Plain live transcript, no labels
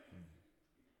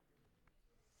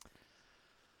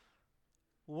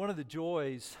One of the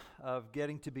joys of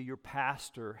getting to be your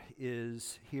pastor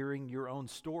is hearing your own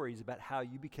stories about how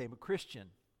you became a Christian.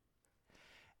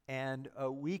 And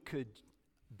we could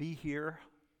be here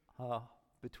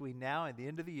between now and the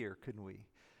end of the year, couldn't we?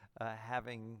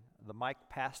 Having the mic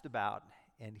passed about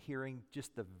and hearing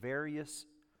just the various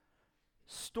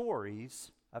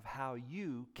stories of how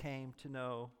you came to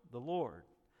know the Lord.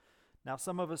 Now,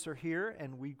 some of us are here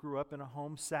and we grew up in a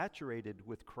home saturated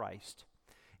with Christ.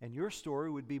 And your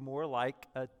story would be more like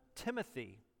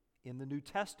Timothy in the New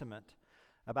Testament,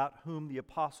 about whom the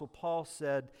Apostle Paul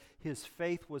said his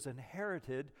faith was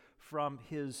inherited from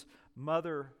his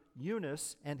mother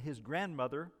Eunice and his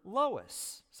grandmother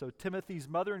Lois. So Timothy's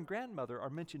mother and grandmother are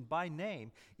mentioned by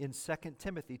name in 2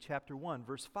 Timothy chapter 1,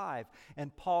 verse 5.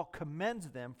 And Paul commends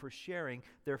them for sharing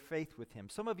their faith with him.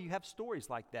 Some of you have stories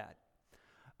like that.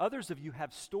 Others of you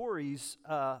have stories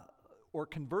or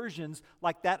conversions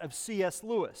like that of C.S.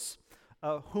 Lewis,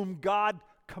 whom God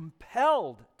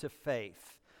compelled to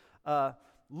faith.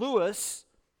 Lewis,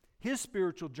 his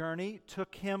spiritual journey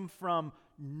took him from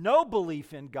no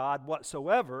belief in God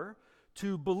whatsoever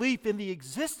to belief in the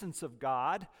existence of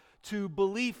God, to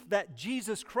belief that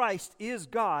Jesus Christ is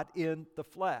God in the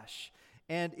flesh.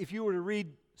 And if you were to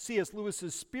read C.S.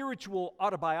 Lewis's spiritual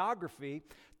autobiography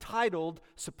titled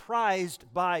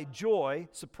Surprised by Joy,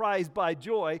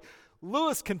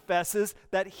 Lewis confesses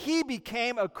that he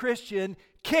became a Christian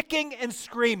kicking and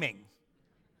screaming.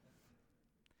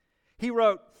 He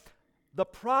wrote, "The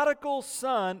prodigal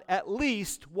son at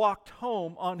least walked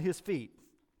home on his feet.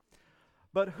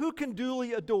 But who can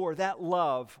duly adore that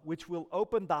love which will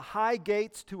open the high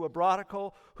gates to a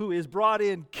prodigal who is brought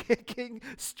in kicking,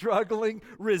 struggling,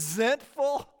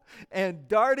 resentful, and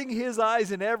darting his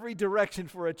eyes in every direction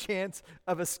for a chance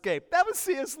of escape?" That was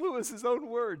C.S. Lewis's own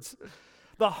words.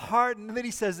 The heart, and then he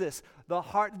says this,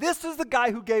 this is the guy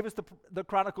who gave us the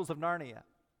Chronicles of Narnia.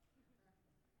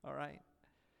 All right?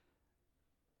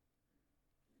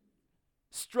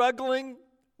 Struggling,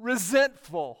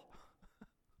 resentful.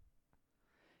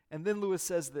 And then Lewis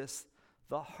says this,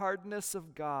 "The hardness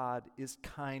of God is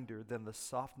kinder than the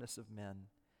softness of men,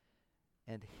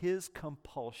 and his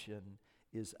compulsion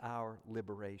is our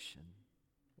liberation."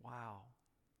 Wow,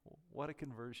 what a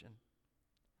conversion.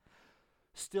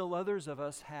 Still others of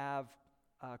us have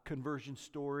conversion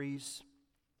stories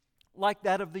like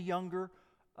that of the younger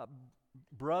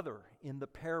brother in the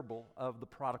parable of the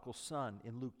prodigal son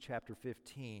in Luke chapter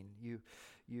 15. You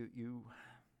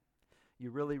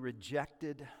really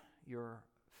rejected your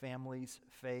family's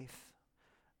faith,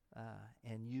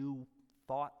 and you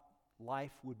thought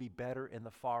life would be better in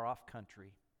the far-off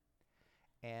country.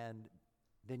 And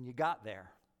then you got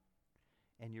there,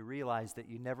 and you realized that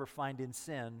you never find in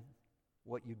sin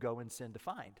what you go in sin to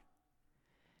find.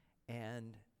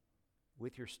 And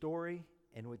with your story,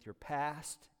 and with your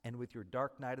past, and with your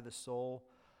dark night of the soul,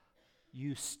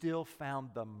 you still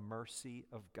found the mercy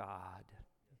of God.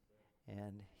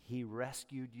 And He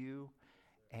rescued you,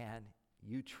 and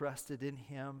you trusted in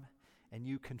Him, and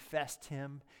you confessed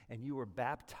Him, and you were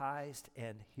baptized,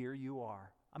 and here you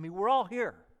are. I mean, we're all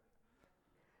here.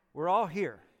 We're all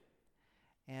here.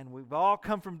 And we've all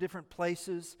come from different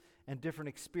places and different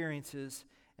experiences,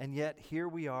 and yet here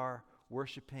we are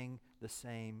worshiping the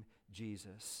same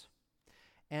Jesus.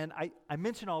 And I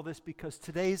mention all this because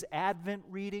today's Advent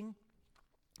reading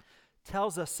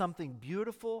tells us something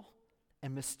beautiful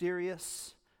and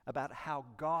mysterious about how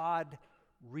God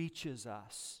reaches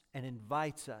us and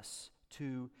invites us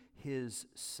to His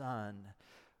Son.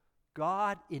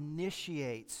 God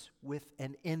initiates with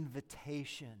an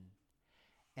invitation,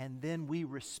 and then we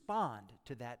respond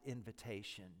to that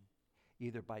invitation,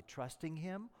 either by trusting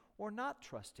Him or not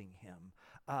trusting Him.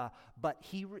 But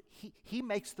he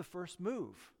makes the first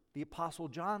move. The Apostle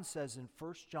John says in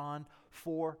 1 John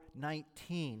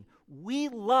 4:19, we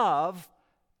love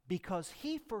because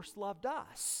He first loved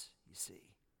us, you see.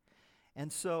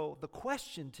 And so the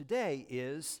question today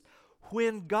is,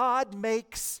 when God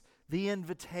makes the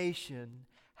invitation,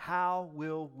 how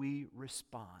will we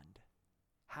respond?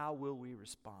 How will we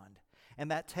respond?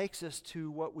 And that takes us to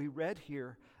what we read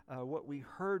here, what we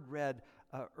heard read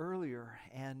earlier,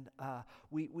 and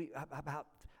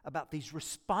about these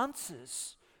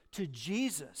responses to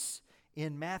Jesus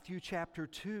in Matthew chapter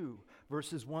 2,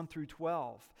 verses 1 through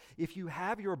 12. If you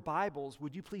have your Bibles,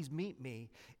 would you please meet me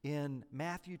in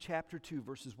Matthew chapter 2,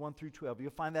 verses 1 through 12.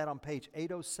 You'll find that on page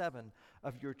 807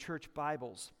 of your church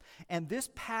Bibles. And this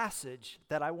passage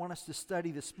that I want us to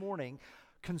study this morning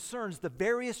concerns the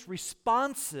various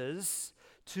responses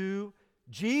to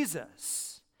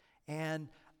Jesus. And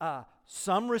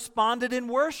some responded in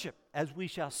worship, as we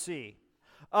shall see.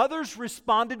 Others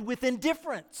responded with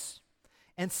indifference.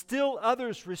 And still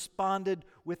others responded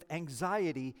with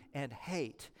anxiety and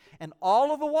hate. And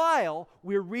all of the while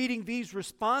we're reading these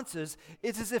responses,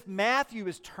 it's as if Matthew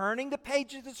is turning the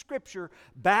pages of Scripture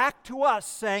back to us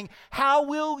saying, how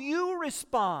will you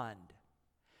respond?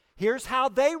 Here's how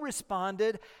they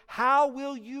responded. How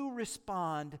will you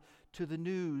respond to the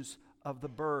news of the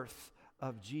birth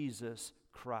of Jesus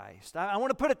Christ? I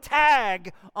want to put a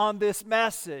tag on this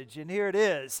message, and here it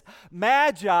is.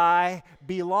 Magi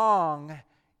belong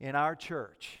in our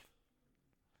church.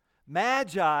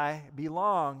 Magi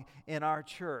belong in our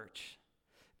church.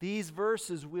 These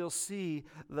verses we'll see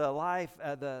the life,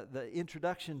 the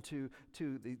introduction to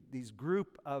these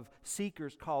group of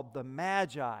seekers called the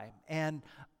Magi. And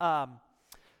I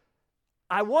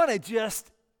want to just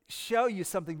show you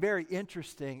something very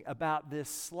interesting about this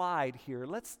slide here.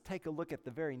 Let's take a look at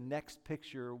the very next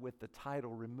picture with the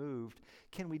title removed.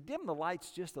 Can we dim the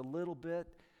lights just a little bit?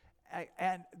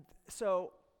 And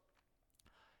so,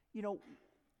 you know,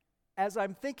 as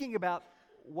I'm thinking about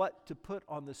what to put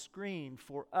on the screen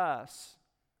for us,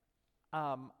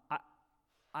 I'm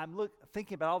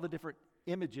thinking about all the different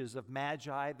images of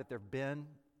Magi that there have been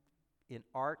in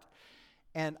art,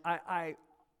 and I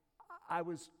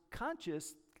was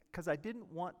conscious because I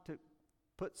didn't want to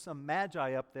put some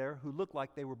Magi up there who looked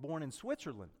like they were born in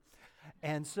Switzerland,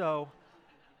 and so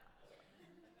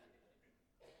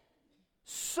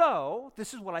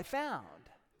this is what I found.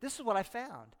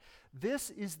 This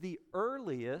is the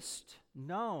earliest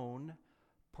known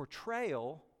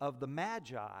portrayal of the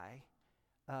Magi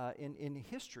in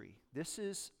history. This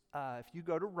is, if you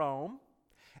go to Rome,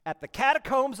 at the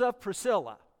Catacombs of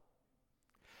Priscilla,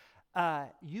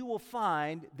 you will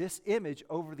find this image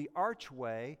over the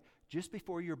archway just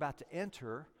before you're about to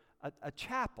enter a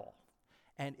chapel.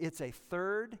 And it's a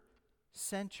 3rd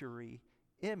century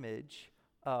image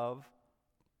of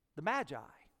the Magi.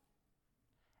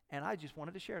 And I just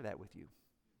wanted to share that with you.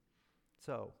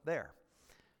 So, there.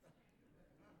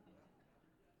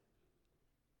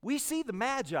 We see the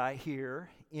Magi here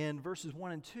in verses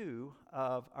 1 and 2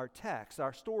 of our text.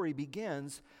 Our story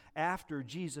begins after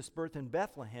Jesus' birth in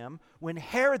Bethlehem, when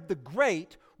Herod the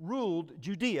Great ruled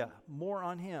Judea. More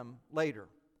on him later.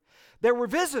 There were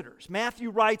visitors. Matthew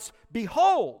writes,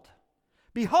 "Behold,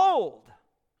 behold,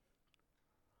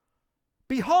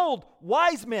 behold,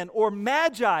 wise men," or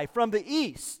Magi from the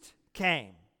east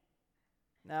came.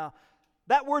 Now,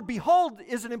 that word behold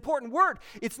is an important word.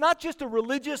 It's not just a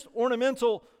religious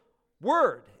ornamental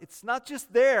word. It's not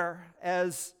just there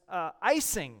as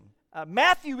icing.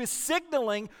 Matthew is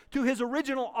signaling to his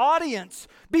original audience,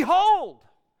 behold,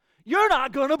 you're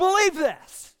not going to believe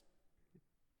this.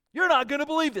 You're not going to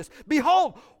believe this.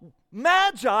 Behold,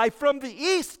 Magi from the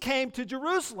east came to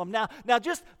Jerusalem. Now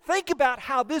just think about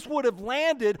how this would have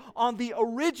landed on the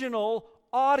original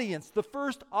audience, the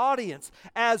first audience.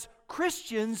 As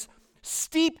Christians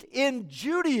steeped in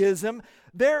Judaism,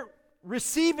 they're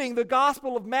receiving the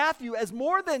Gospel of Matthew as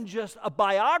more than just a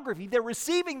biography. They're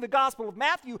receiving the Gospel of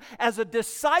Matthew as a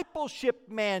discipleship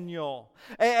manual,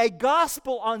 a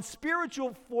gospel on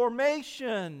spiritual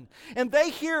formation. And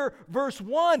they hear verse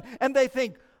 1 and they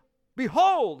think,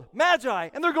 behold, Magi.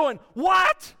 And they're going,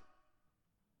 what?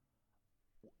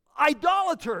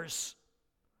 Idolaters,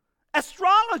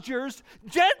 astrologers,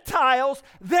 Gentiles,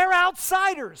 they're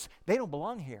outsiders. They don't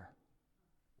belong here.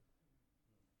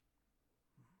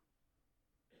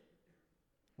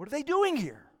 What are they doing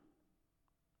here?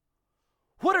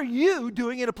 What are you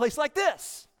doing in a place like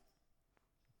this?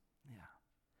 Yeah.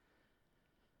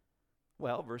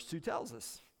 Well, verse 2 tells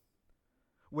us,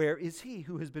 where is he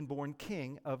who has been born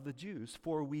King of the Jews?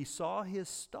 For we saw his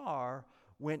star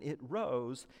when it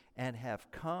rose and have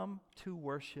come to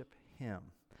worship him.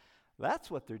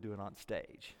 That's what they're doing on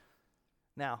stage.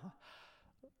 Now,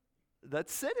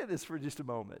 let's sit in this for just a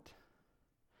moment.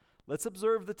 Let's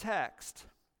observe the text.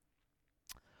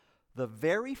 The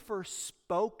very first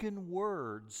spoken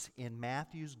words in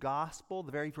Matthew's gospel,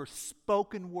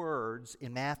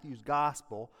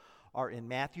 are in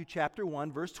Matthew chapter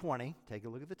 1, verse 20. Take a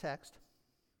look at the text.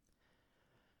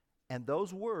 And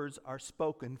those words are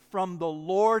spoken from the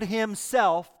Lord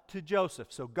himself to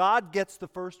Joseph. So God gets the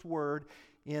first word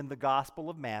in the Gospel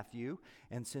of Matthew.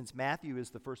 And since Matthew is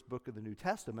the first book of the New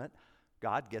Testament,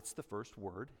 God gets the first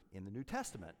word in the New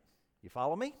Testament. You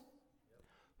follow me?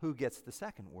 Who gets the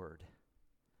second word?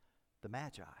 The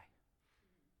Magi.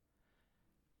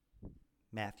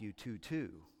 Matthew 2:2.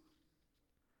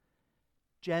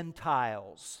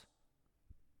 Gentiles.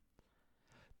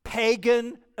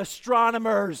 Pagan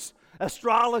astronomers,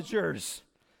 astrologers,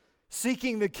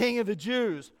 seeking the King of the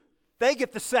Jews.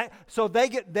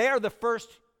 They are the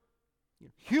first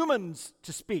humans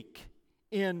to speak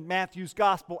in Matthew's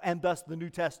gospel and thus the New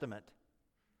Testament.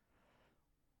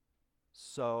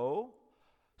 So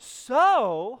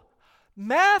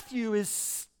Matthew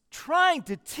is trying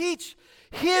to teach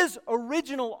his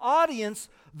original audience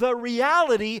the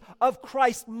reality of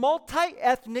Christ's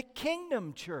multi-ethnic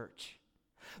kingdom church.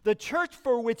 The church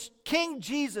for which King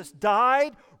Jesus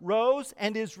died, rose,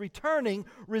 and is returning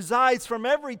resides from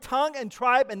every tongue and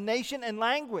tribe and nation and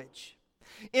language.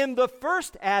 In the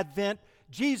first advent,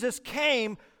 Jesus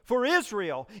came for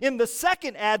Israel. In the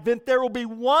second advent, there will be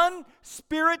one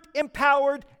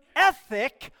Spirit-empowered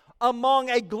ethic among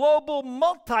a global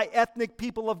multi-ethnic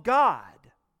people of God.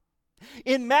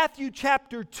 In Matthew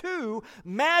chapter 2,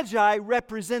 Magi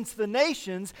represents the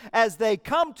nations as they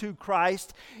come to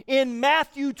Christ. In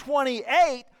Matthew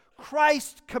 28,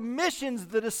 Christ commissions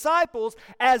the disciples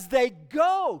as they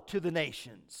go to the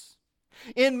nations.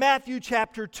 In Matthew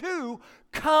chapter 2,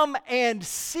 come and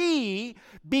see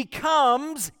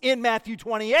becomes, in Matthew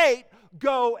 28,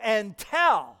 go and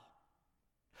tell.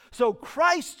 So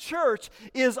Christ's church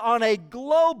is on a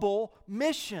global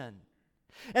mission.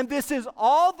 And this is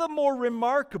all the more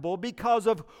remarkable because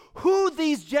of who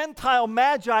these Gentile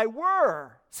magi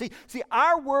were. See,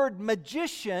 our word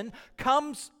magician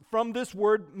comes from this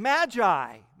word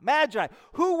magi. Magi.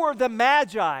 Who were the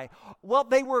magi? Well,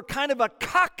 they were kind of a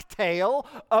cocktail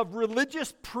of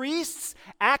religious priests,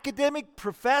 academic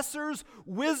professors,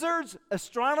 wizards,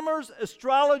 astronomers,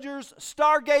 astrologers,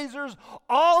 stargazers,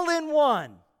 all in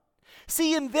one.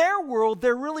 See, in their world,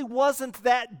 there really wasn't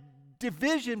that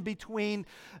division between,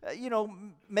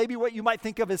 maybe what you might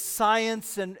think of as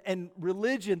science and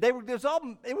religion.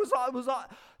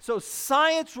 So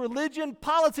science, religion,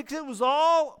 politics, it was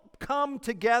all come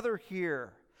together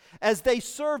here as they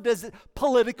served as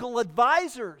political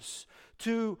advisors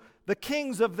to the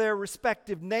kings of their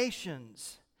respective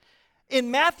nations.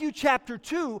 In Matthew chapter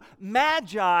 2,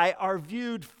 magi are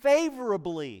viewed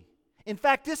favorably. In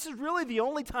fact, this is really the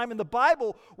only time in the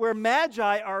Bible where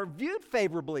magi are viewed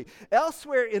favorably.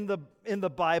 Elsewhere in the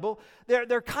Bible,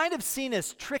 they're kind of seen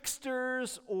as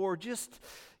tricksters or just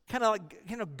kind of like,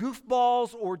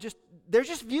 goofballs, or they're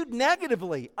just viewed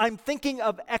negatively. I'm thinking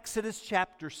of Exodus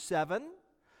chapter 7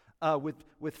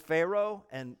 with Pharaoh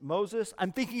and Moses.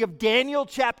 I'm thinking of Daniel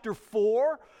chapter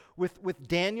 4 with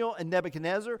Daniel and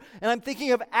Nebuchadnezzar. And I'm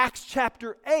thinking of Acts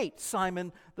chapter 8,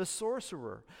 Simon the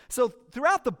sorcerer. So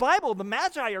throughout the Bible, the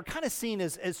Magi are kind of seen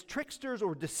as tricksters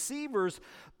or deceivers,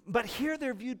 but here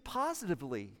they're viewed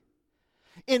positively.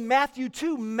 In Matthew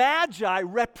 2, Magi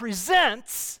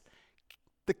represents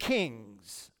the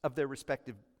kings of their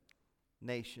respective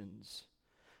nations.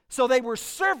 So they were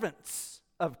servants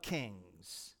of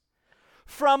kings.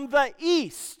 From the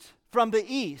east,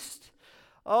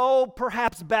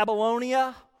 perhaps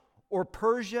Babylonia or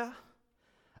Persia.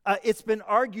 It's been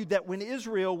argued that when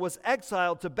Israel was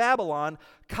exiled to Babylon,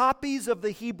 copies of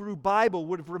the Hebrew Bible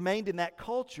would have remained in that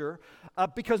culture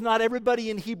because not everybody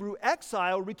in Hebrew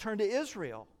exile returned to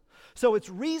Israel. So it's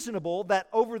reasonable that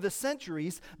over the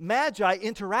centuries, Magi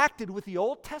interacted with the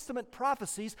Old Testament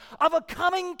prophecies of a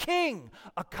coming king,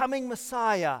 a coming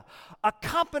Messiah,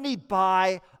 accompanied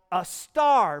by a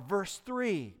star, verse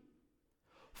 3.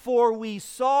 For we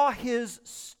saw his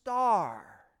star.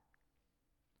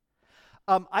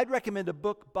 I'd recommend a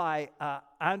book by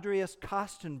Andreas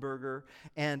Kostenberger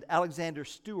and Alexander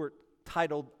Stewart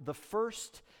titled The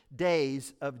First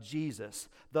Days of Jesus.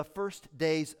 The First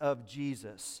Days of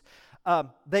Jesus.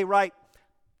 They write,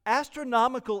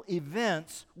 astronomical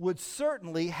events would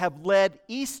certainly have led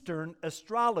Eastern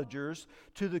astrologers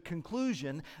to the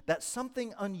conclusion that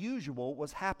something unusual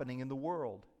was happening in the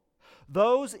world.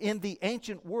 Those in the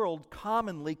ancient world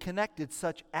commonly connected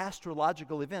such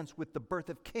astrological events with the birth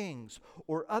of kings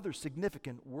or other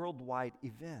significant worldwide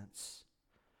events.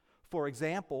 For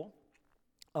example,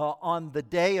 on the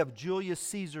day of Julius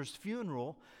Caesar's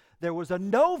funeral, there was a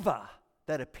nova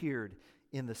that appeared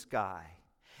in the sky.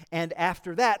 And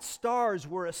after that, stars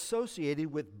were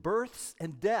associated with births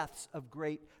and deaths of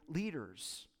great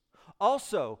leaders.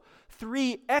 Also,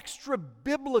 three extra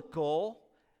biblical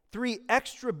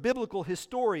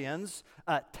historians,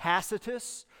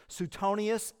 Tacitus,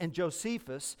 Suetonius, and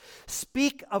Josephus,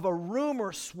 speak of a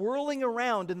rumor swirling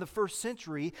around in the first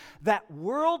century that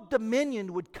world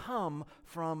dominion would come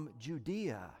from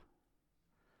Judea.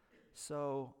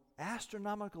 So,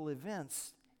 astronomical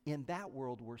events in that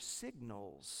world were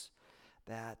signals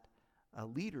that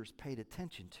leaders paid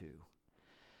attention to.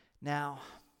 Now,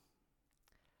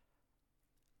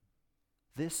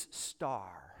 this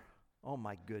star, oh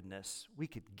my goodness, we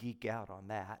could geek out on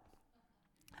that,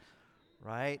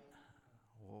 right?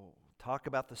 talk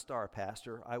about the star,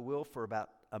 Pastor. I will for about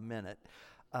a minute.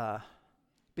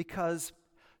 Because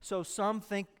some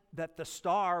think that the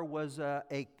star was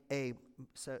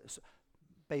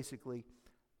basically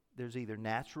there's either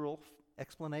natural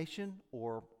explanation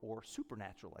or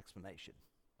supernatural explanation.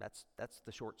 That's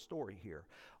the short story here.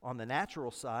 On the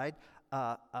natural side,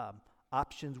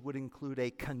 options would include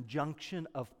a conjunction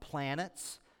of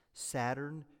planets,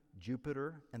 Saturn,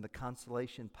 Jupiter, and the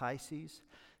constellation Pisces,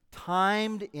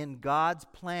 timed in God's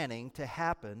planning to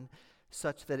happen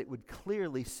such that it would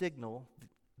clearly signal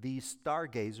these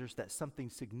stargazers that something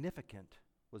significant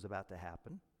was about to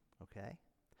happen. Okay?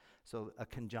 So a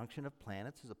conjunction of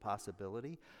planets is a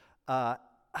possibility.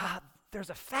 There's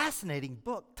a fascinating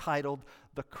book titled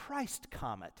The Christ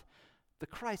Comet. The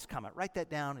Christ Comet. Write that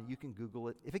down and you can Google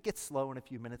it. If it gets slow in a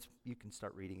few minutes, you can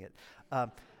start reading it.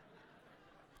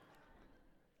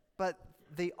 But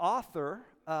the author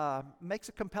makes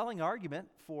a compelling argument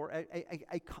for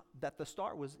that the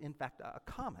star was in fact a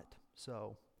comet.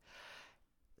 So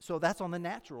that's on the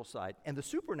natural side. And the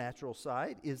supernatural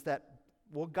side is that,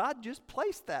 well, God just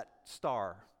placed that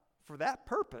star for that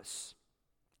purpose.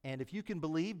 And if you can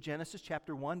believe Genesis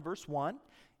chapter 1, verse 1,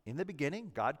 in the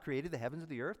beginning, God created the heavens and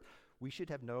the earth, we should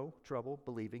have no trouble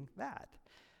believing that.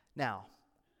 Now,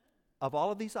 of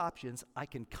all of these options, I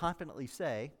can confidently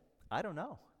say, I don't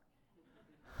know.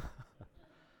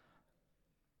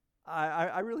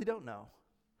 I really don't know.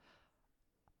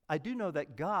 I do know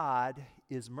that God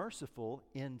is merciful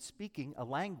in speaking a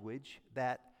language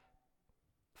that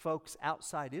folks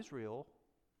outside Israel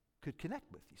could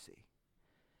connect with, you see.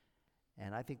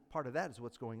 And I think part of that is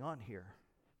what's going on here.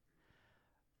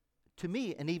 To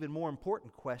me, an even more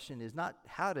important question is not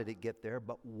how did it get there,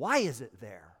 but why is it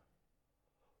there?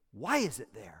 Why is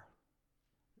it there?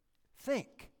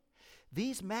 Think.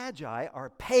 These magi are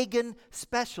pagan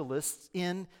specialists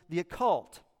in the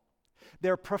occult.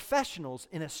 They're professionals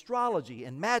in astrology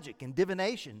and magic and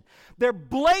divination. They're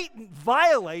blatant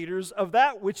violators of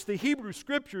that which the Hebrew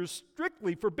Scriptures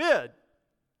strictly forbid.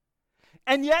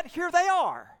 And yet, here they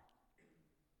are.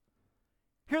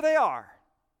 Here they are.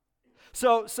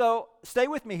 So stay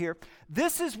with me here.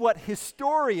 This is what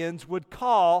historians would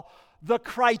call the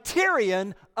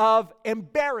criterion of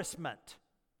embarrassment.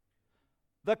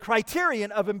 The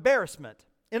criterion of embarrassment.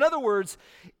 In other words,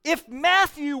 if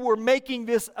Matthew were making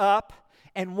this up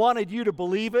and wanted you to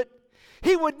believe it,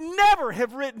 he would never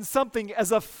have written something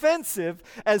as offensive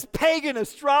as pagan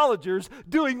astrologers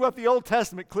doing what the Old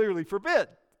Testament clearly forbid.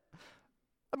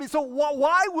 I mean, so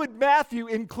why would Matthew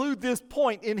include this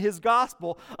point in his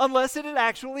gospel unless it had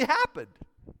actually happened?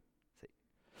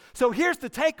 So here's the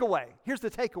takeaway.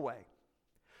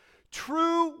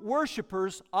 True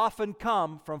worshipers often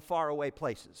come from faraway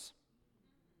places.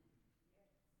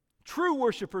 True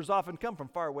worshipers often come from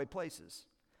faraway places.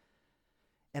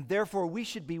 And therefore, we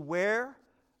should beware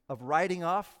of writing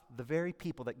off the very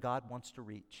people that God wants to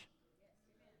reach.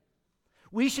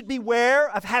 We should beware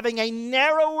of having a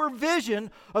narrower vision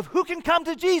of who can come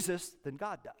to Jesus than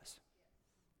God does.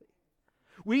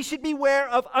 We should beware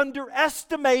of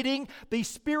underestimating the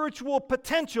spiritual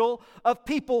potential of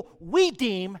people we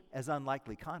deem as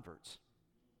unlikely converts.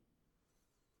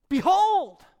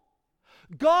 Behold,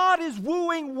 God is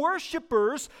wooing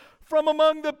worshipers from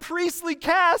among the priestly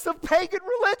caste of pagan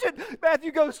religion.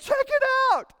 Matthew goes, check it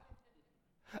out.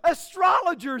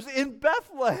 Astrologers in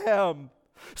Bethlehem.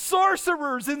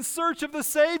 Sorcerers in search of the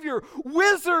Savior,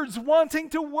 wizards wanting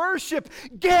to worship,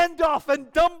 Gandalf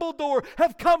and Dumbledore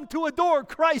have come to adore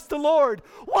Christ the Lord.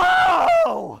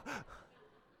 Wow!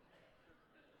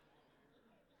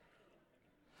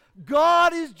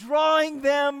 God is drawing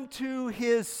them to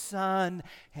His Son,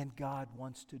 and God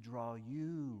wants to draw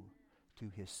you to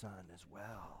His Son as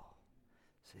well.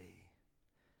 See?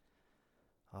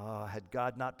 Had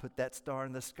God not put that star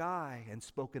in the sky and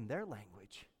spoken their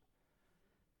language,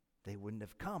 they wouldn't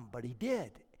have come, but He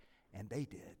did, and they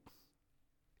did.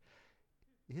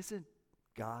 Isn't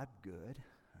God good?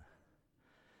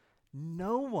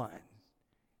 No one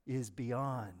is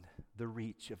beyond the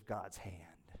reach of God's hand.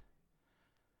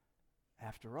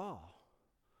 After all,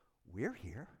 we're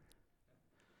here.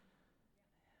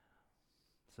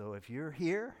 So if you're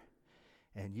here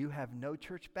and you have no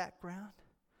church background,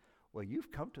 well,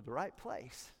 you've come to the right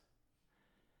place.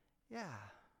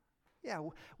 Yeah,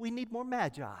 we need more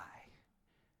Magi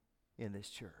in this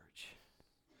church.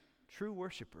 True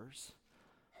worshipers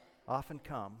often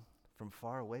come from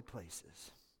faraway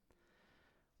places.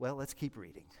 Well, let's keep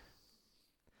reading.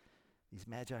 These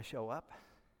Magi show up.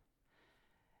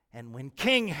 And when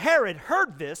King Herod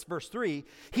heard this, verse 3,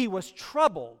 he was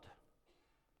troubled,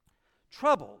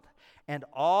 and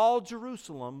all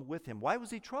Jerusalem with him. Why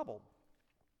was he troubled?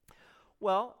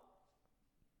 Well,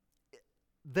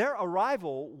 their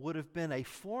arrival would have been a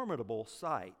formidable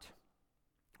sight.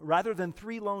 Rather than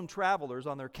 3 lone travelers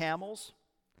on their camels,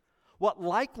 what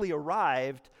likely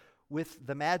arrived with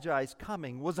the Magi's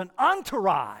coming was an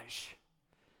entourage.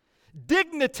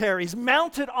 Dignitaries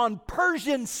mounted on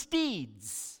Persian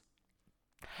steeds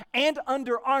and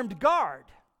under armed guard.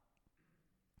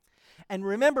 And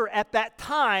remember, at that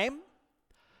time,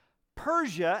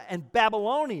 Persia and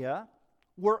Babylonia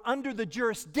were under the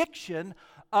jurisdiction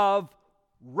of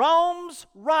Rome's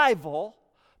rival,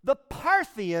 the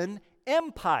Parthian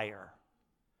Empire,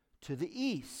 to the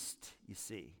east, you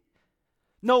see.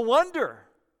 No wonder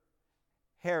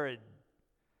Herod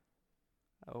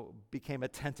became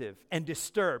attentive and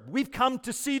disturbed. We've come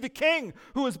to see the king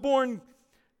who was born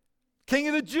King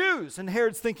of the Jews. And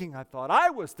Herod's thinking, I thought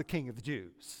I was the king of the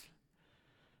Jews.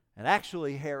 And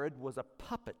actually, Herod was a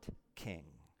puppet king.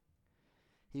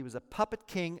 He was a puppet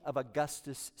king of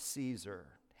Augustus Caesar.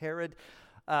 Herod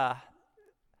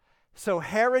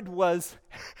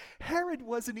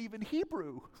wasn't even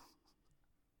Hebrew.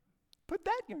 Put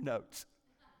that in your notes.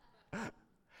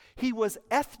 He was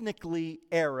ethnically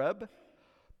Arab,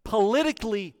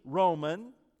 politically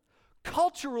Roman,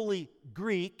 culturally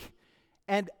Greek,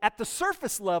 and at the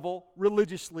surface level,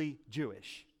 religiously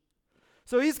Jewish.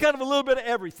 So he's kind of a little bit of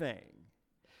everything.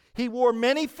 He wore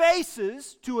many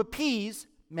faces to appease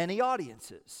many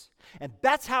audiences. And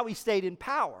that's how he stayed in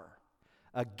power.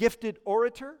 A gifted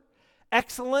orator,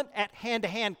 excellent at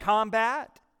hand-to-hand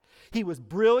combat. He was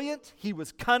brilliant, he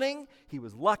was cunning, he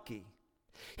was lucky.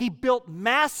 He built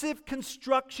massive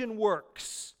construction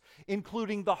works,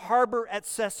 including the harbor at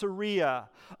Caesarea,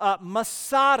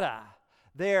 Masada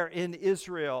there in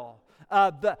Israel,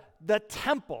 the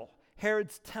temple,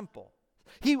 Herod's temple.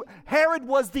 Herod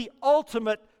was the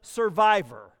ultimate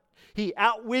survivor. He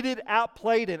outwitted,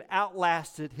 outplayed, and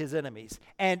outlasted his enemies.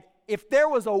 And if there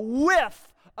was a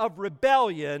whiff of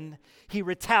rebellion, he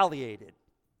retaliated.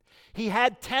 He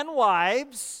had 10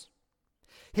 wives.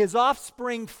 His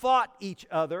offspring fought each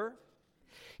other.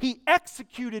 He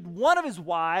executed one of his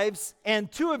wives and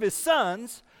 2 of his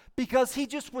sons because he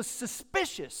just was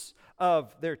suspicious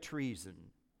of their treason.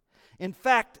 In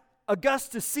fact,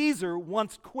 Augustus Caesar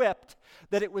once quipped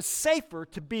that it was safer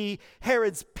to be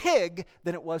Herod's pig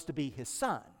than it was to be his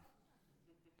son.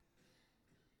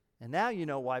 And now you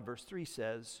know why verse 3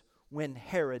 says, when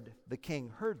Herod the king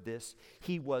heard this,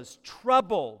 he was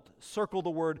troubled. Circle the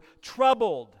word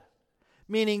troubled.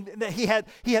 Meaning that he had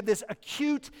this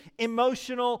acute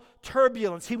emotional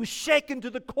turbulence. He was shaken to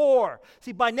the core.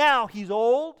 See, by now he's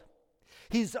old.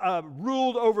 He's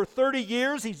ruled over 30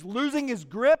 years. He's losing his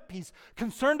grip. He's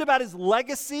concerned about his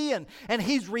legacy. And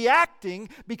he's reacting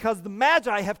because the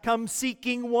Magi have come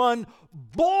seeking one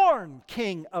born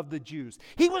king of the Jews.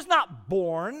 He was not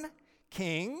born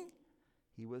king.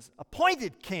 He was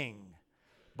appointed king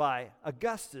by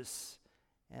Augustus.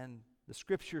 And the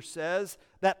scripture says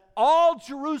that all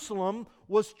Jerusalem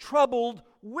was troubled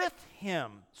with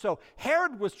him. So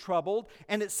Herod was troubled,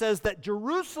 and it says that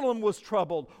Jerusalem was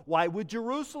troubled. Why would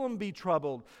Jerusalem be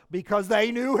troubled? Because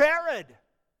they knew Herod.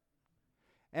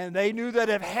 And they knew that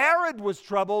if Herod was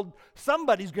troubled,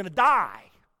 somebody's going to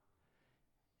die.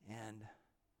 And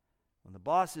when the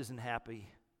boss isn't happy,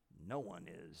 no one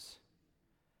is.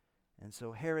 And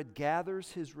so Herod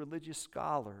gathers his religious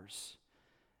scholars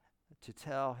to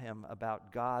tell him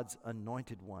about God's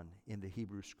anointed one in the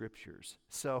Hebrew Scriptures.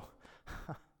 So,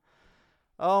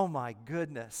 oh my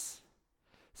goodness.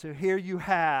 So here you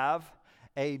have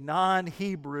a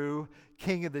non-Hebrew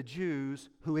king of the Jews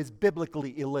who is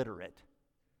biblically illiterate.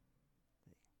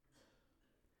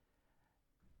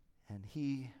 And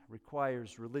he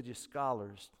requires religious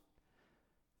scholars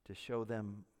to show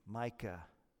them Micah.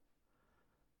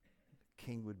 The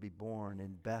king would be born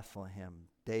in Bethlehem,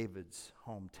 David's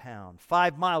hometown,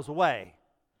 5 miles away.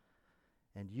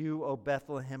 And you, O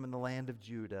Bethlehem, in the land of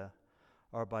Judah,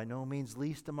 are by no means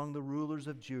least among the rulers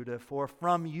of Judah, for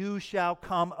from you shall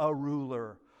come a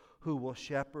ruler who will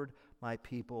shepherd my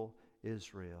people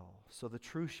Israel. So the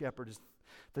true shepherd is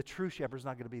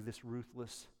not going to be this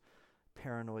ruthless,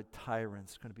 paranoid tyrant.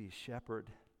 It's going to be a shepherd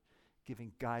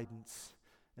giving guidance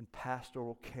and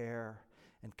pastoral care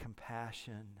and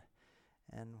compassion.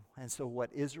 And so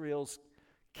what Israel's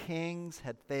kings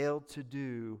had failed to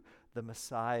do, the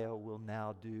Messiah will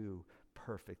now do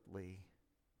perfectly.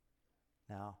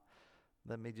 Now,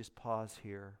 let me just pause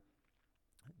here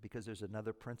because there's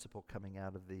another principle coming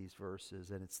out of these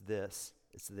verses, and it's this.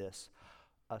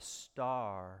 A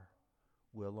star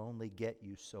will only get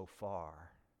you so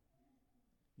far.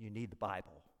 You need the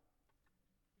Bible.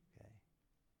 Okay?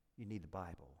 You need the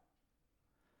Bible.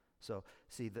 So,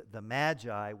 see, the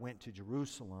Magi went to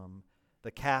Jerusalem,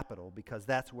 the capital, because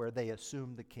that's where they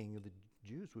assumed the king of the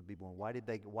Jews would be born. Why did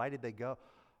they go?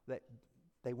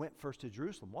 They went first to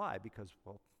Jerusalem. Why? Because,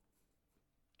 well,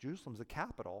 Jerusalem's the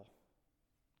capital.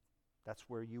 That's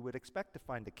where you would expect to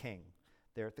find a king,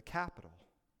 there at the capital.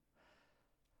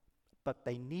 But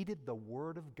they needed the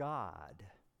Word of God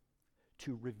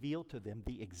to reveal to them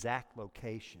the exact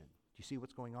location. Do you see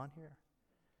what's going on here?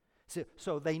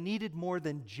 So they needed more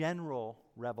than general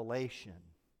revelation.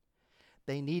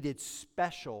 They needed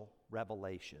special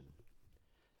revelation.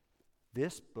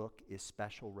 This book is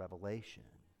special revelation.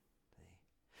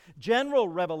 General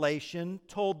revelation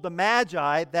told the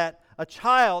Magi that a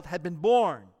child had been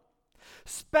born.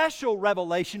 Special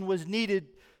revelation was needed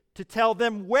to tell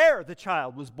them where the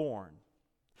child was born.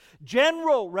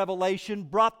 General revelation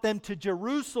brought them to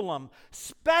Jerusalem.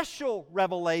 Special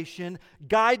revelation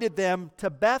guided them to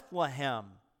Bethlehem.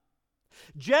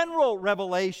 General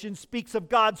revelation speaks of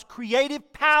God's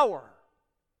creative power.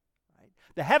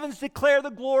 The heavens declare the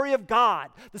glory of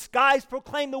God. The skies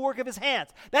proclaim the work of His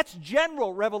hands. That's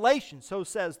general revelation, so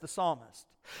says the psalmist.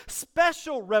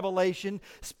 Special revelation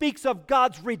speaks of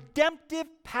God's redemptive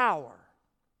power.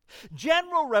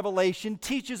 General revelation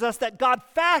teaches us that God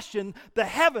fashioned the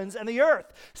heavens and the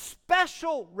earth.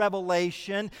 Special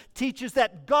revelation teaches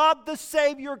that God the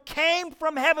Savior came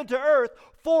from heaven to earth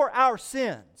for our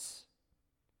sins.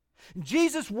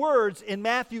 Jesus' words in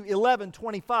Matthew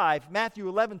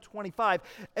 11:25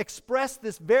 express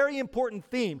this very important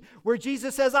theme, where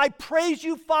Jesus says, I praise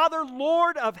you, Father,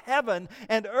 Lord of heaven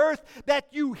and earth, that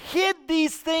you hid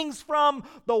these things from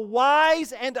the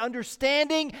wise and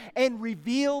understanding and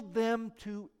revealed them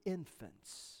to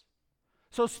infants.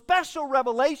 So special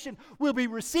revelation will be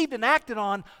received and acted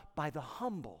on by the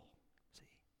humble. See?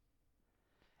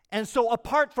 And so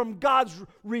apart from God's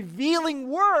revealing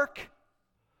work,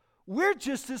 we're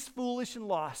just as foolish and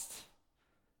lost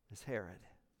as Herod,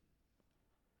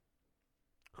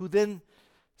 who then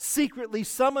secretly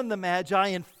summoned the Magi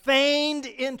and feigned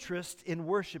interest in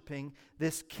worshiping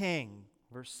this king.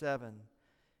 Verse 7,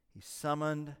 he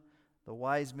summoned the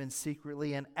wise men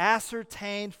secretly and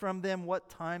ascertained from them what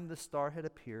time the star had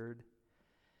appeared,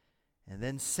 and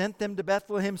then sent them to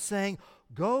Bethlehem, saying,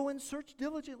 Go and search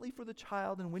diligently for the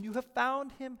child, and when you have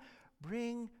found him,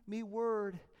 bring me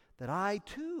word, that I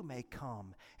too may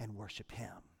come and worship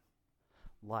him.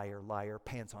 Liar, liar,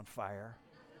 pants on fire.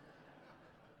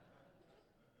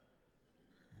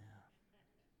 Yeah.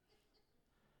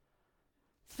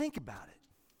 Think about it.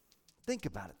 Think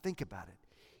about it. Think about it.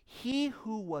 He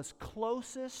who was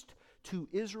closest to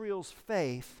Israel's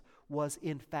faith was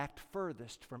in fact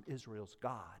furthest from Israel's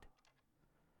God.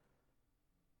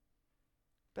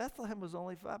 Bethlehem was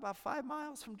only about 5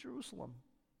 miles from Jerusalem.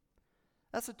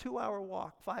 That's a 2-hour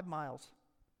walk, 5 miles.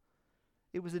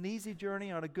 It was an easy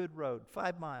journey on a good road,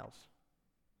 5 miles.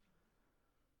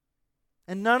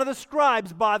 And none of the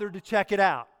scribes bothered to check it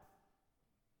out.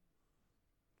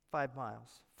 5 miles.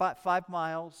 5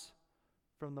 miles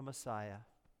from the Messiah.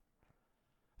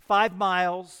 5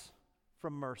 miles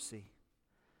from mercy.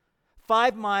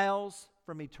 5 miles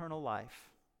from eternal life.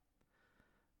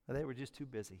 They were just too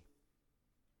busy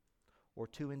or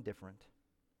too indifferent.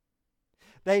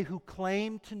 They who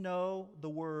claimed to know the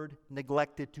Word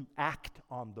neglected to act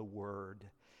on the Word.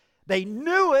 They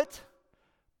knew it,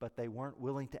 but they weren't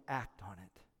willing to act on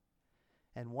it.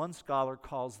 And one scholar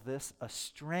calls this a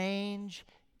strange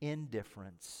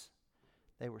indifference.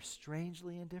 They were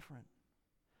strangely indifferent.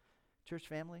 Church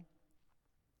family,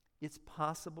 it's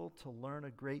possible to learn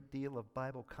a great deal of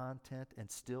Bible content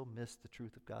and still miss the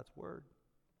truth of God's Word.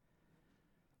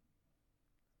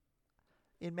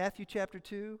 In Matthew chapter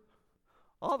 2,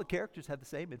 all the characters had the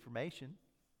same information.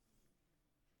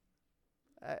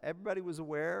 Everybody was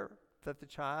aware that the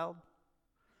child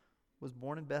was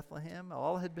born in Bethlehem.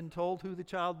 All had been told who the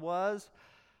child was.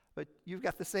 But you've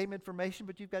got the same information,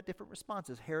 but you've got different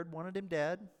responses. Herod wanted him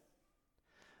dead.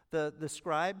 The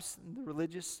scribes, and the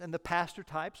religious, and the pastor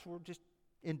types were just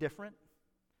indifferent.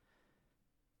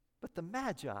 But the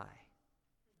Magi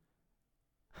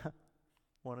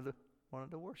wanted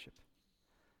to worship.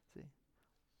 See?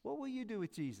 What will you do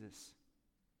with Jesus?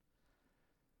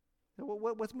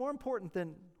 What's more important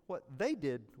than what they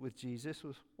did with Jesus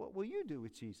was what will you do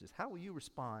with Jesus? How will you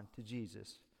respond to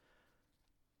Jesus?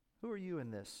 Who are you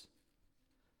in this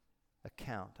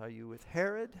account? Are you with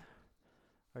Herod?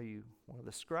 Are you one of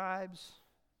the scribes,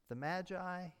 the Magi?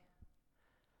 I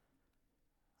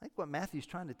think what Matthew's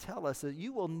trying to tell us is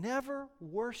you will never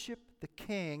worship the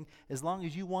king as long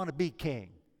as you want to be king.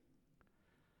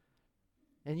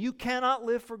 And you cannot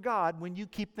live for God when you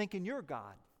keep thinking you're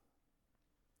God.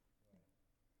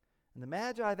 And the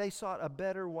Magi, they sought a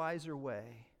better, wiser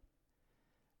way.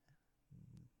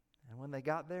 And when they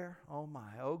got there, oh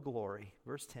my, oh glory.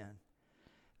 Verse 10.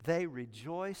 They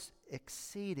rejoiced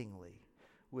exceedingly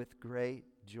with great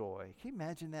joy. Can you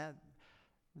imagine that?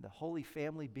 The Holy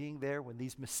Family being there when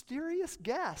these mysterious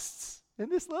guests in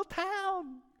this little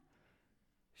town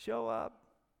show up.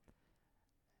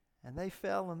 And they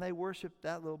fell and they worshiped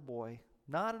that little boy.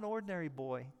 Not an ordinary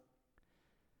boy.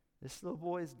 This little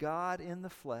boy is God in the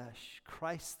flesh,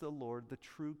 Christ the Lord, the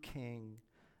true King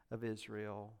of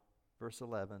Israel. Verse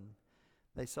 11.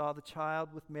 They saw the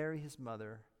child with Mary his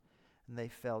mother, and they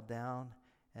fell down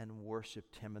and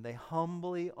worshiped him. And they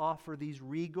humbly offer these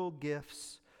regal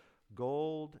gifts,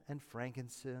 gold and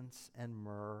frankincense and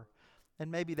myrrh.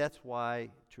 And maybe that's why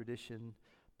tradition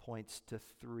points to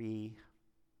 3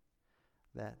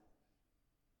 that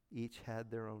each had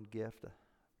their own gift.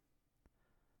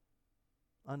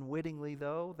 Unwittingly,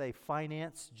 though, they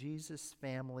financed Jesus'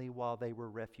 family while they were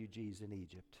refugees in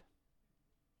Egypt.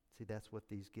 See, that's what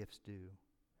these gifts do.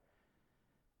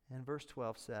 And verse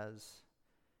 12 says,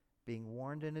 being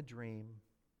warned in a dream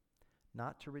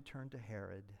not to return to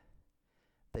Herod,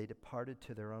 they departed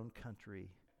to their own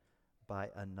country by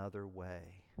another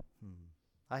way.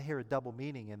 I hear a double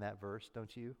meaning in that verse,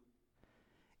 don't you?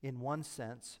 In one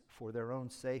sense, for their own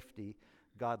safety,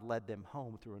 God led them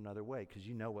home through another way, because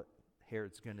you know what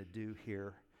Herod's going to do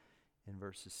here in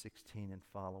verses 16 and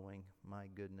following. My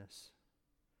goodness.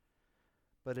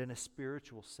 But in a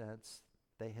spiritual sense,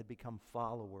 they had become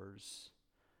followers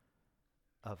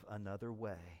of another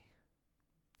way.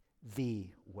 The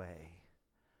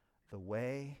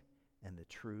way and the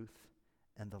truth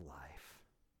and the life.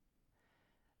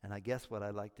 And I guess what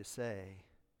I'd like to say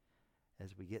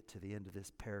as we get to the end of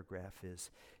this paragraph is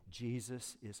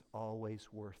Jesus is always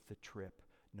worth the trip,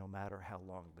 no matter how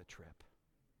long the trip.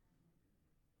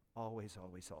 Always,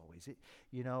 always, always. It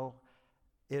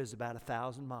was about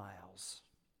 1,000 miles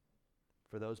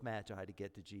for those Magi to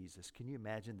get to Jesus. Can you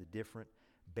imagine the different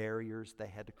barriers they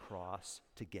had to cross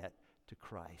to get to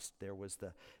Christ? There was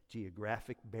the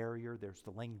geographic barrier, there's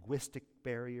the linguistic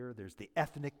barrier, there's the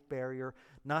ethnic barrier,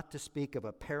 not to speak of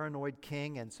a paranoid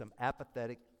king and some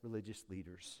apathetic religious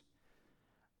leaders.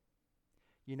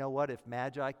 You know what? If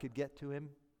Magi could get to him,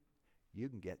 you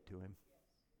can get to him.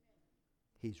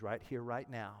 He's right here, right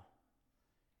now,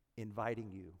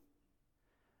 inviting you.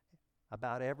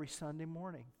 About every Sunday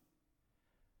morning.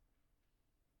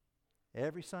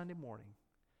 Every Sunday morning,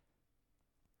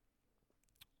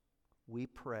 we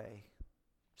pray,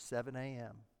 7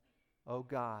 a.m. Oh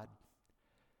God,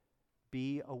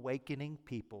 be awakening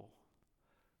people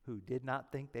who did not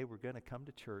think they were going to come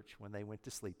to church when they went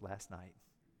to sleep last night.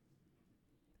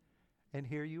 And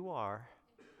here you are.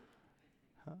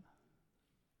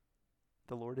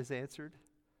 The Lord has answered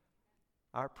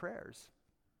our prayers.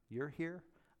 You're here,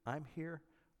 I'm here,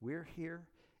 we're here.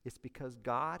 It's because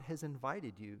God has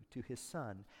invited you to his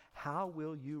Son. How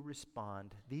will you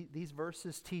respond? These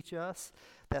verses teach us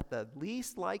that the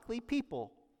least likely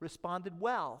people responded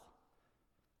well.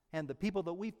 And the people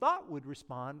that we thought would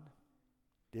respond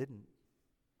didn't.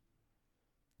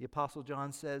 The Apostle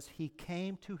John says, he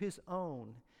came to his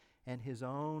own, and his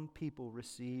own people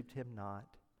received him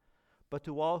not. But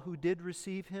to all who did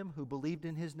receive him, who believed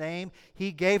in his name,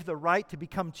 he gave the right to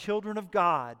become children of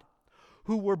God,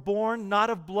 who were born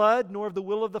not of blood, nor of the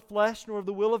will of the flesh, nor of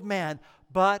the will of man,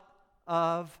 but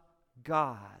of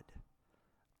God.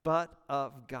 But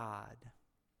of God.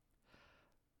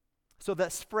 So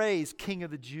this phrase, King of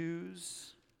the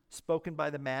Jews, spoken by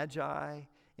the Magi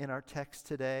in our text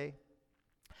today,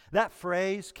 that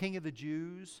phrase, King of the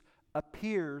Jews,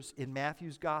 appears in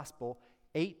Matthew's Gospel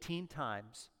 18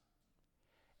 times.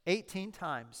 18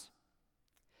 times.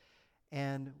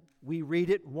 And we read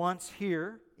it once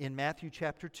here in Matthew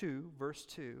chapter 2, verse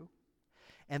 2.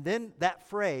 And then that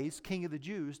phrase, King of the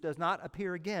Jews, does not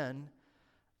appear again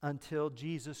until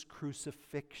Jesus'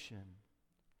 crucifixion,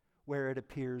 where it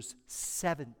appears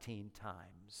 17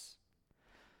 times.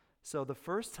 So the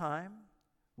first time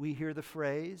we hear the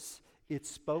phrase,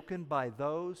 it's spoken by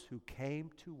those who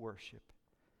came to worship.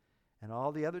 And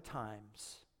all the other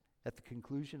times, at the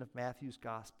conclusion of Matthew's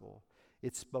gospel,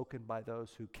 it's spoken by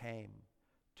those who came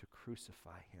to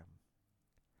crucify him.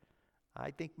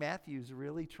 I think Matthew's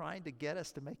really trying to get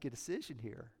us to make a decision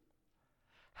here.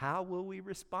 How will we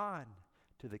respond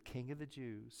to the King of the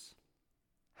Jews?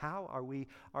 How are we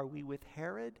with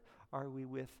Herod? Are we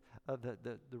with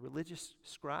the religious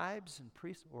scribes and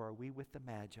priests? Or are we with the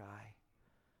Magi?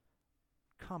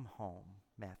 Come home,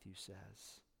 Matthew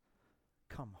says.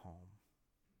 Come home.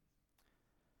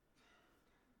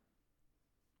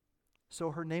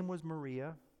 So her name was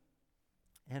Maria.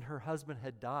 And her husband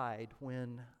had died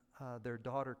when their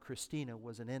daughter Christina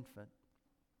was an infant.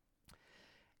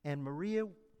 And Maria,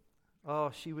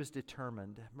 she was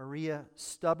determined. Maria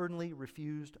stubbornly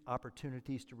refused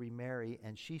opportunities to remarry,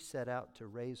 and she set out to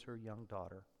raise her young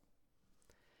daughter.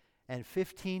 And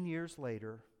 15 years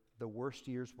later, the worst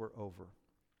years were over.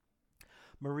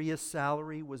 Maria's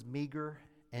salary was meager,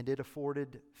 and it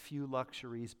afforded few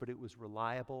luxuries, but it was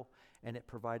reliable, and it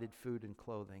provided food and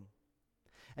clothing.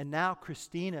 And now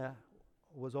Christina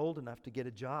was old enough to get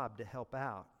a job to help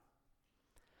out.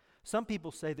 Some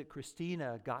people say that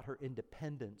Christina got her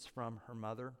independence from her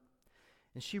mother,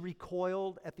 and she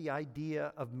recoiled at the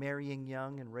idea of marrying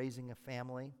young and raising a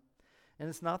family. And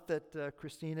it's not that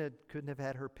Christina couldn't have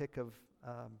had her pick of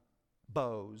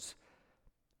beaus.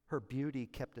 Her beauty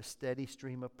kept a steady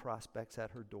stream of prospects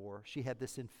at her door. She had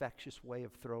this infectious way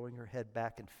of throwing her head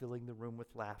back and filling the room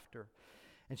with laughter.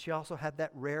 And she also had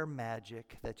that rare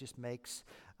magic that just makes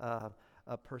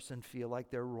a person feel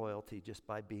like they're royalty just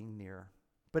by being near.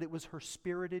 But it was her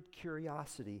spirited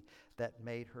curiosity that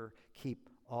made her keep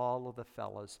all of the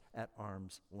fellas at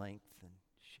arm's length. And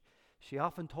she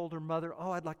often told her mother,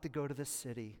 I'd like to go to the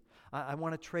city. I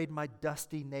want to trade my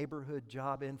dusty neighborhood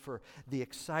job in for the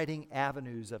exciting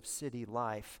avenues of city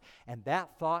life. And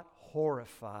that thought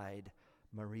horrified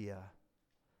Maria.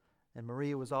 And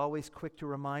Maria was always quick to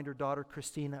remind her daughter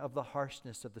Christina of the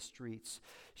harshness of the streets.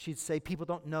 She'd say, people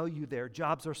don't know you there.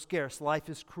 Jobs are scarce. Life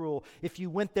is cruel. If you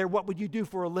went there, what would you do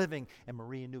for a living? And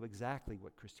Maria knew exactly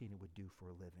what Christina would do for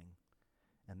a living.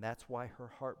 And that's why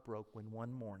her heart broke when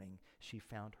one morning she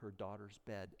found her daughter's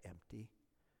bed empty.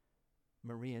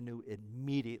 Maria knew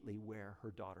immediately where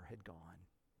her daughter had gone.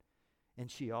 And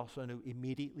she also knew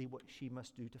immediately what she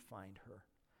must do to find her.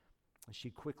 And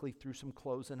she quickly threw some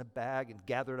clothes in a bag and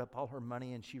gathered up all her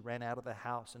money, and she ran out of the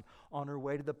house. And on her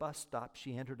way to the bus stop,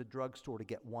 she entered a drugstore to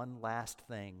get one last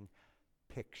thing: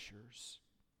 pictures.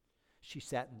 She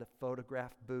sat in the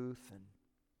photograph booth and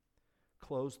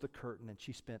closed the curtain, and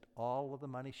she spent all of the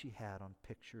money she had on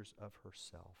pictures of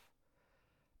herself.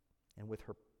 And with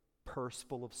her purse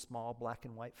full of small black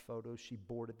and white photos, she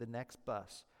boarded the next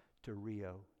bus to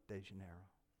Rio de Janeiro.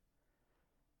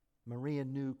 Maria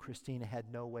knew Christina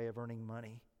had no way of earning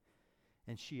money,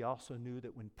 and she also knew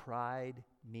that when pride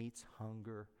meets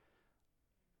hunger,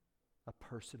 a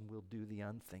person will do the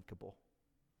unthinkable.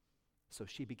 So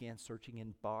she began searching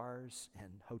in bars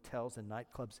and hotels and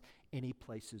nightclubs, any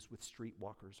places with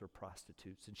streetwalkers or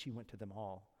prostitutes, and she went to them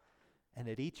all. And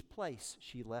at each place,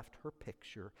 she left her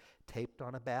picture taped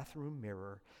on a bathroom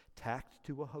mirror, tacked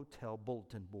to a hotel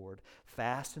bulletin board,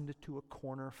 fastened to a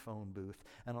corner phone booth,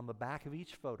 and on the back of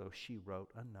each photo, she wrote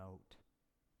a note.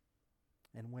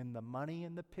 And when the money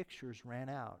in the pictures ran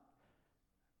out,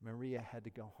 Maria had to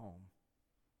go home.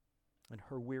 And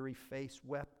her weary face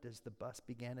wept as the bus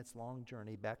began its long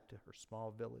journey back to her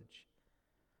small village.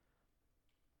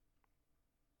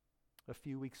 A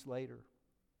few weeks later,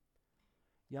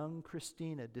 young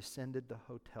Christina descended the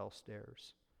hotel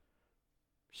stairs.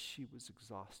 She was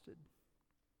exhausted.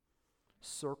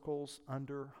 Circles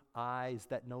under eyes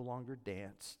that no longer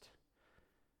danced.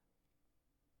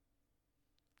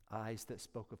 Eyes that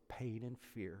spoke of pain and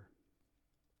fear.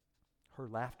 Her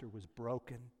laughter was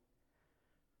broken.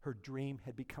 Her dream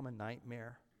had become a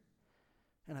nightmare.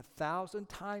 And 1,000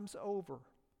 times over,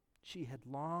 she had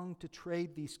longed to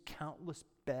trade these countless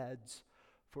beds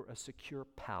for a secure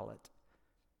pallet.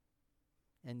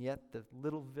 And yet the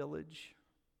little village,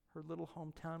 her little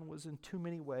hometown, was in too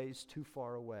many ways too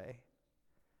far away.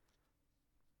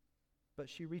 But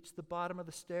she reached the bottom of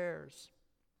the stairs,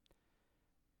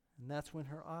 and that's when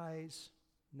her eyes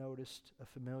noticed a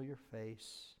familiar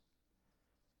face.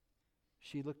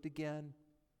 She looked again,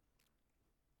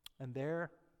 and there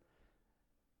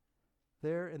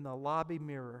in the lobby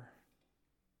mirror,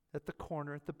 at the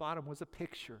corner, at the bottom, was a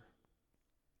picture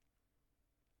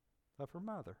of her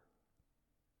mother.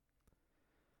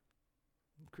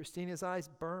 Christina's eyes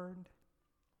burned,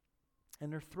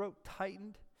 and her throat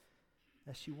tightened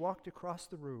as she walked across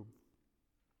the room,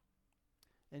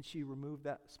 and she removed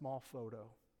that small photo.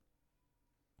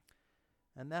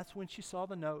 And that's when she saw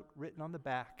the note written on the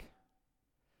back,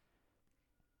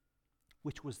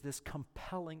 which was this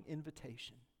compelling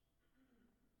invitation.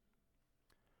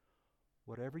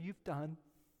 Whatever you've done,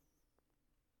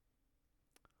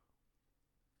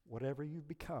 whatever you've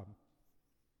become,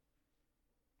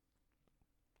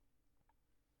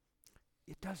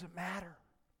 it doesn't matter.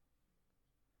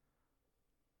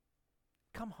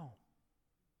 Come home.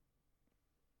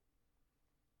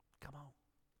 Come home.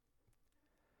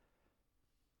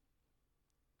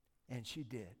 And she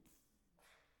did.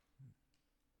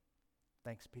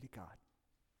 Thanks be to God.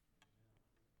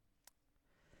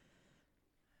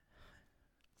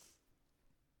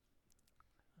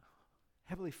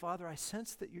 Heavenly Father, I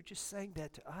sense that you're just saying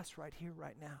that to us right here,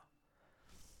 right now.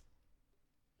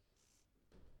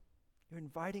 You're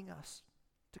inviting us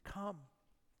to come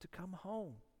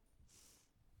home.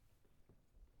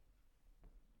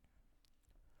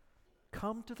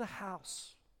 Come to the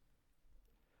house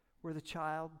where the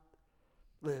child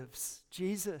lives.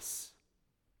 Jesus.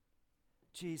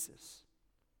 Jesus.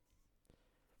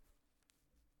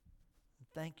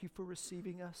 Thank you for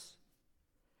receiving us.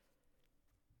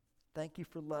 Thank you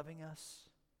for loving us.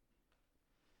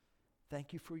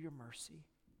 Thank you for your mercy.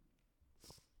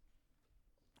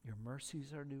 Your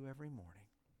mercies are new every morning.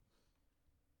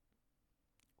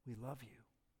 We love you.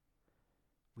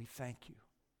 We thank you.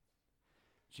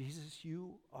 Jesus,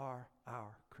 you are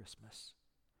our Christmas.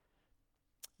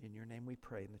 In your name we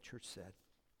pray, and the church said,